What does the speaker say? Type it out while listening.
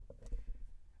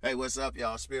Hey, what's up,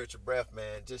 y'all? Spiritual Breath,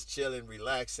 man. Just chilling,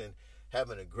 relaxing,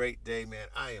 having a great day, man.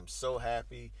 I am so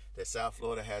happy that South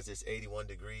Florida has this 81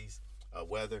 degrees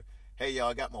weather. Hey, y'all,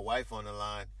 I got my wife on the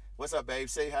line. What's up, babe?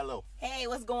 Say hello. Hey,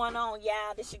 what's going on,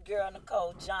 y'all? This your girl,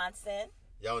 Nicole Johnson.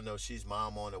 Y'all know she's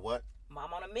mom on a what?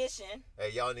 Mom on a mission.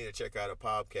 Hey, y'all need to check out her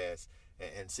podcast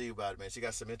and see about it, man. She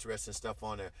got some interesting stuff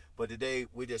on there. But today,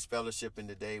 we just fellowshipping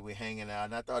today. We're hanging out.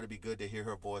 And I thought it'd be good to hear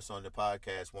her voice on the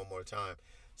podcast one more time.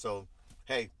 So,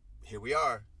 hey, here we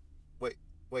are. Wait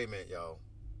a minute, y'all.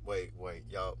 Wait,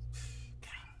 y'all.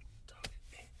 God, dog it,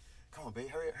 man. Come on, babe.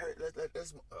 Hurry.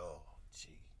 Let's. Oh,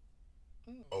 gee.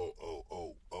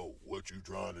 Oh, what you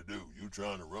trying to do? You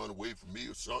trying to run away from me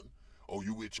or something? Oh,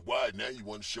 you with your wife now, you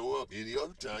want to show up. Any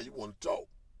other time, you want to talk.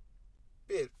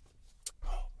 Billy.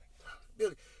 Oh, my God.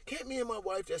 Billy, can't me and my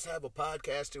wife just have a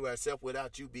podcast to ourselves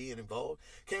without you being involved?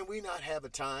 Can we not have a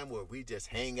time where we just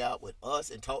hang out with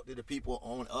us and talk to the people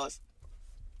on us?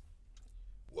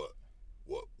 What?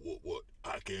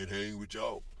 I can't hang with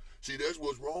y'all. See, that's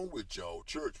what's wrong with y'all,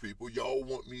 church people. Y'all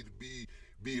want me to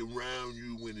be around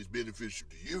you when it's beneficial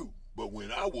to you. But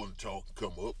when I want to talk and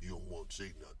come up, you don't want to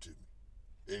say nothing to me.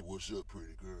 Hey, what's up,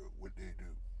 pretty girl? What they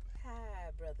do?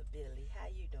 Hi, Brother Billy. How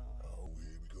you doing? Oh,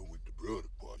 here we go with the brother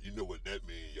part. You know what that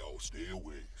means, y'all. Stay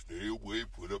away,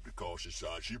 put up the caution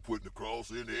sign. She putting the cross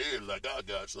in the air like I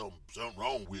got something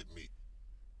wrong with me.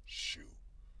 Shoot.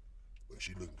 But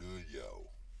she look good, y'all.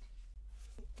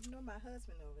 You know my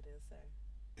husband over there,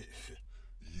 sir.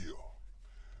 Yeah.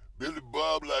 Billy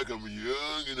Bob like I'm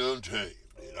young and untamed.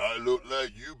 And I look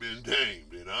like you been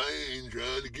tamed. And I ain't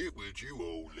trying to get with you,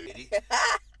 old lady.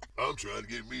 I'm trying to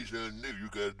get me something new. You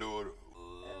got a daughter?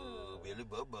 Oh, Billy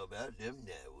Bob out them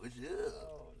now. What's up?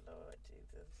 Oh, Lord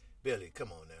Jesus. Billy,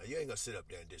 come on now. You ain't gonna sit up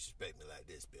there and disrespect me like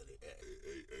this, Billy. Hey,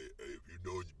 if you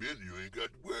know your business, you ain't got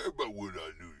to worry about what I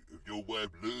do. If your wife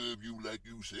love you like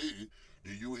you said,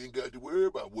 then you ain't got to worry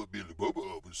about what Billy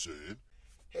Bubba was saying.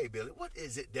 Hey, Billy, what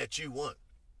is it that you want?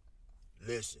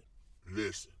 Listen.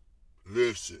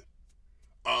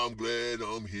 I'm glad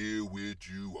I'm here with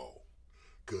you all.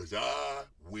 'Cause I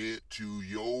went to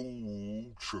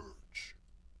your church.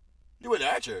 You went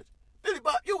to our church? Billy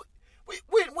Bob,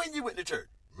 when you went to church?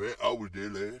 Man, I was there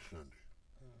last Sunday.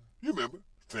 You remember?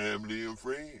 Family and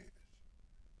friends.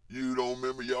 You don't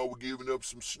remember y'all were giving up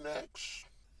some snacks?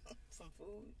 Some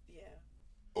food? Yeah.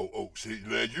 Oh, see,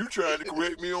 now you trying to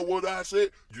correct me on what I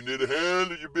said? You need to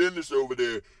handle your business over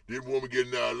there. Didn't want me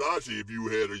getting out loud. See, if you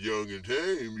had a young and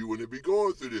tame, you wouldn't be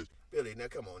going through this. Billy, now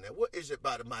come on now. What is it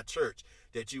about my church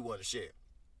that you want to share?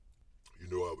 You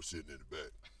know, I was sitting in the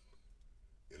back,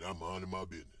 and I'm minding my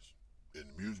business. And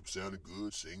the music sounded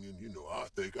good, singing. You know, I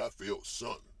think I felt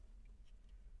something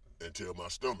until my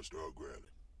stomach started growling.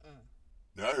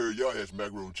 Now, I heard y'all had some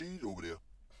macaroni and cheese over there,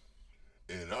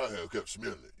 and I had kept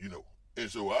smelling it, you know. And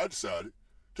so I decided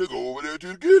to go over there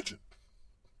to the kitchen.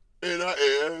 And I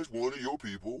asked one of your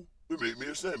people to make me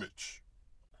a sandwich.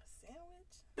 A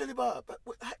sandwich? Billy Bob,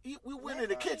 we went in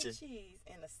the kitchen. Cheese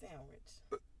and a sandwich.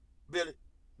 Billy.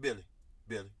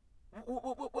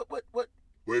 What?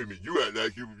 Wait a minute, you act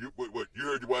like you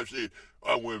heard your wife say,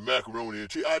 I want macaroni and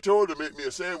cheese. I told her to make me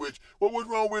a sandwich. What was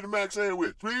wrong with the mac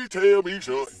sandwich? Please tell me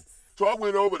something. So I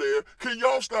went over there. Can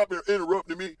y'all stop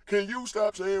interrupting me? Can you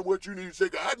stop saying what you need to say?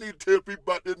 I need to tell people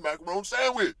about this macaroni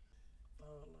sandwich.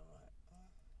 Oh, Lord.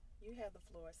 You have the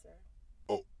floor, sir.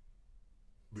 Oh,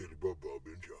 Billy Bob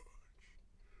in charge.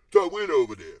 So I went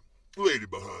over there. The lady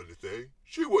behind the thing,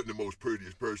 she wasn't the most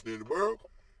prettiest person in the world.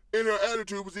 And her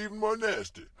attitude was even more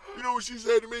nasty. You know what she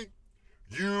said to me?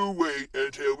 You wait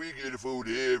until we get the food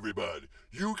to everybody.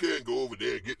 You can't go over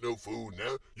there and get no food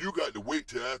now. You got to wait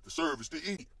till after service to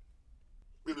eat.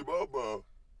 Billy Bob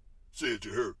said to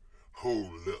her,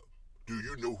 hold up. Do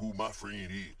you know who my friend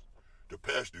is? The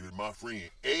pastor is my friend.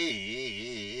 And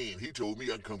he told me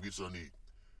I can come get something to eat.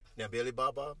 Now, Billy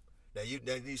Bob, now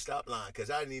you stop lying, because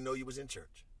I didn't even know you was in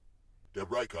church. That's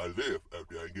right, 'cause I left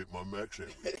after I get my mac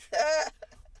sandwich.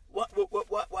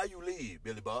 Why you leave,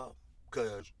 Billy Bob?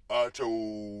 Because I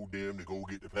told them to go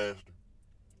get the pastor.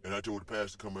 And I told the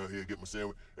pastor to come out here and get my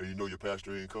sandwich. And you know your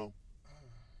pastor ain't come?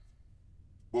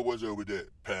 What was up with that,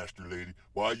 pastor lady?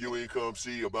 Why you ain't come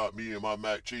see about me and my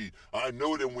mac cheese? I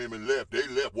know them women left. They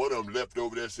left. One of them left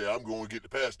over there and said, I'm going to get the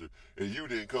pastor. And you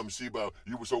didn't come see about,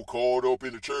 you were so caught up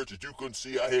in the church that you couldn't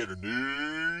see I had a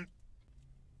need.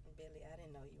 Billy, I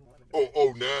didn't know you wanted to.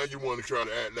 Oh, now you want to try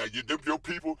to act like your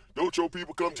people, don't your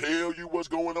people come tell you what's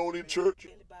going on in church?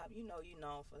 Billy Bob, you know you're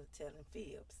known for telling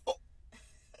fibs. Oh.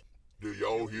 Do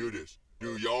y'all hear this?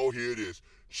 Do y'all hear this?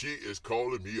 She is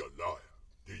calling me a liar.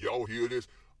 Do y'all hear this?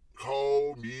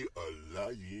 Call me a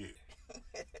liar.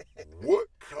 What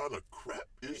kind of crap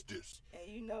is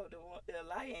know the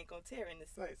light ain't gonna tear in the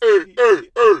sun. Hey,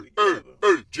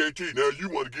 JT, now you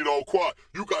want to get all quiet.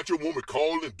 You got your woman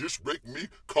disrespecting me,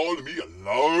 calling me a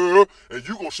liar, and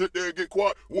you gonna sit there and get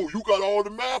quiet? Well, you got all the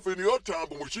mouth in the other time,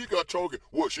 but when she got talking,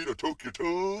 what, she done took your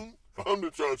tongue? I'm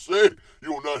just trying to say,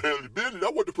 you will not handle your business.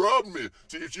 That's what the problem is.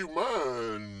 See, if you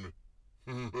mind,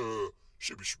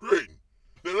 should be straightened.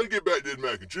 Now, let's get back to this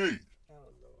mac and cheese. Oh,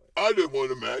 Lord. I just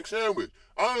wanted a mac sandwich.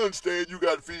 I understand you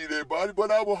got to feed everybody,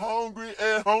 but I was hungry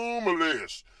and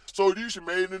homeless. So you should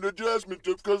make an adjustment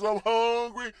just because I'm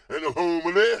hungry and I'm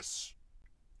homeless.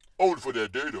 Only for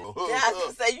that day, though. Yeah, I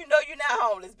was gonna say, you know you're not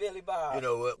homeless, Billy Bob. You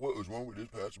know what? What was wrong with this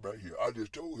pastor right here? I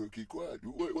just told her, keep quiet.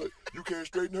 Wait. You can't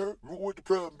straighten her? What the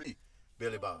problem be?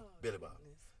 Billy Bob.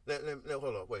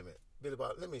 Hold on, wait a minute. Billy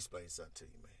Bob, let me explain something to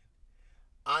you, man.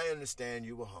 I understand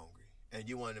you were hungry and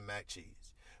you wanted mac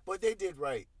cheese. But they did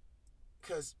right.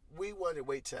 Because we wanted to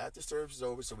wait till after service is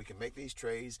over so we can make these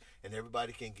trays and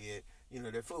everybody can get,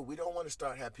 their food. We don't want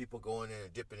to have people going in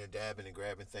and dipping and dabbing and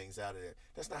grabbing things out of there.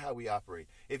 That's not how we operate.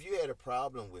 If you had a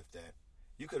problem with that,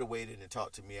 you could have waited and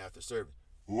talked to me after service.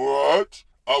 What?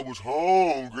 I was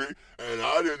hungry and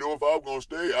I didn't know if I was going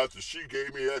to stay. After she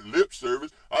gave me that lip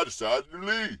service, I decided to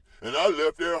leave. And I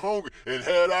left there hungry. And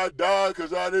had I died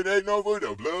because I didn't eat no food,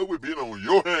 the blood would be on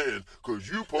your hands because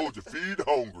you supposed to feed the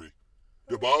hungry.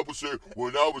 The Bible said,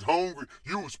 when I was hungry,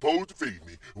 you were supposed to feed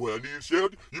me. When I needed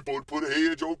shelter, you supposed to put a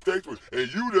hedge on protection.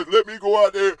 And you just let me go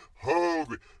out there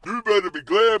hungry. You better be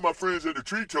glad my friends in the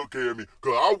tree took care of me,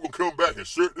 because I was going to come back and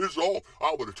set this off.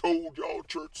 I would have told y'all,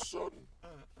 church son.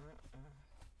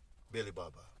 Billy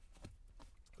Baba,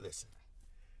 listen,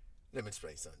 let me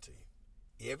explain something to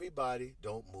you. Everybody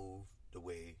don't move the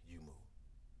way you move.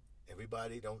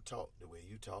 Everybody don't talk the way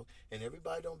you talk. And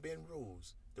everybody don't bend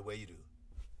rules the way you do.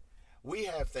 We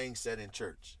have things said in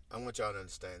church. I want y'all to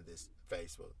understand this.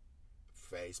 Facebook,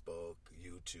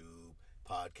 YouTube,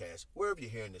 podcast, wherever you're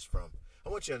hearing this from. I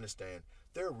want you to understand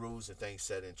there are rules and things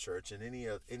said in church and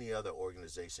any other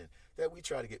organization that we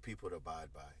try to get people to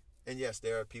abide by. And yes,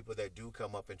 there are people that do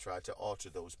come up and try to alter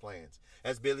those plans.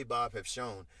 As Billy Bob have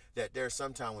shown, that there's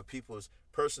sometimes when people's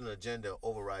personal agenda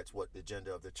overrides what the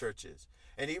agenda of the church is.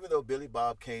 And even though Billy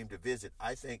Bob came to visit,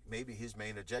 I think maybe his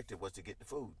main objective was to get the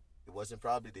food. It wasn't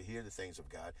probably to hear the things of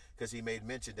God, because he made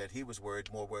mention that he was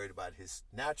more worried about his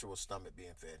natural stomach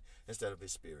being fed instead of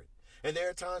his spirit. And there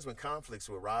are times when conflicts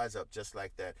will rise up just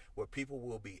like that, where people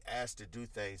will be asked to do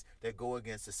things that go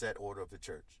against the set order of the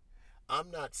church. I'm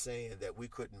not saying that we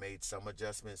couldn't make some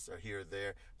adjustments or here or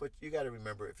there, but you got to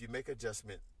remember, if you make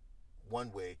adjustment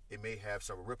one way, it may have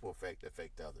some ripple effect that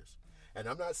affect others. And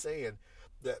I'm not saying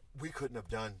that we couldn't have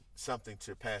done something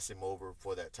to pass him over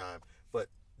for that time, but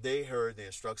they heard the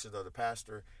instructions of the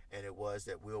pastor, and it was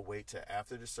that we'll wait till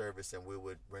after the service and we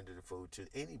would render the food to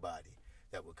anybody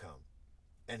that would come.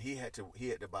 And he had to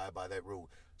abide by that rule.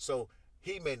 So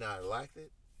he may not have liked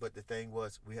it, but the thing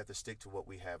was, we have to stick to what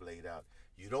we have laid out.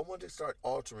 You don't want to start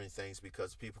altering things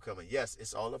because people come in. Yes,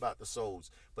 it's all about the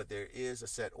souls, but there is a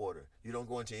set order. You don't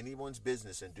go into anyone's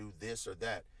business and do this or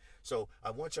that. So I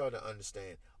want y'all to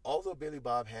understand, although Billy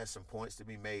Bob has some points to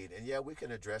be made, and yeah, we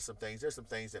can address some things. There's some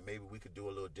things that maybe we could do a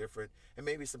little different, and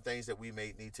maybe some things that we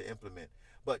may need to implement.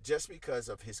 But just because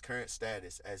of his current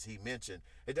status, as he mentioned,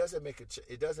 it doesn't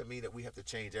mean that we have to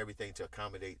change everything to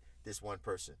accommodate this one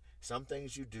person. Some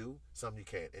things you do, some you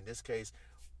can't. In this case,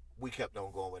 we kept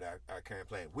on going with our current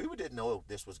plan. We didn't know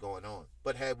this was going on,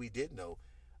 but had we did know,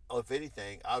 if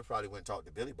anything, I would probably went and talk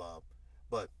to Billy Bob,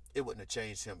 but it wouldn't have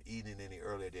changed him eating any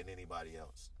earlier than anybody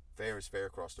else. Fair is fair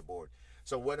across the board.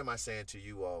 So what am I saying to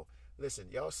you all? Listen,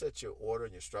 y'all set your order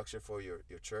and your structure for your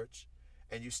church,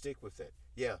 and you stick with it.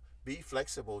 Yeah, be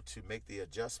flexible to make the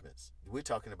adjustments. We're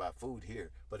talking about food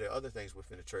here, but there are other things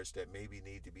within the church that maybe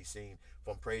need to be seen,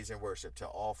 from praise and worship to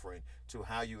offering to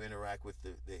how you interact with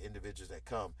the individuals that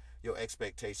come, your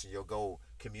expectation, your goal,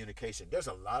 communication. There's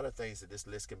a lot of things that this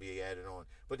list can be added on.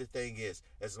 But the thing is,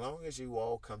 as long as you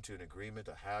all come to an agreement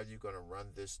of how you're going to run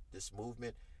this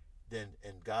movement, then,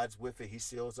 and God's with it, he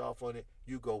seals off on it,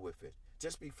 you go with it.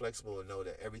 Just be flexible and know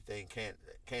that everything can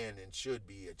and should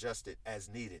be adjusted as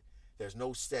needed. There's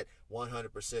no set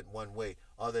 100% one way,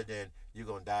 other than you're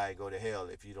going to die and go to hell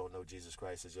if you don't know Jesus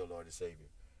Christ as your Lord and Savior.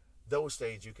 Those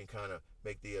things you can kind of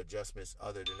make the adjustments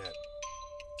other than that.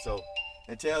 So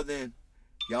until then,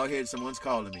 y'all hear someone's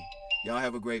calling me. Y'all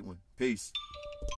have a great one. Peace.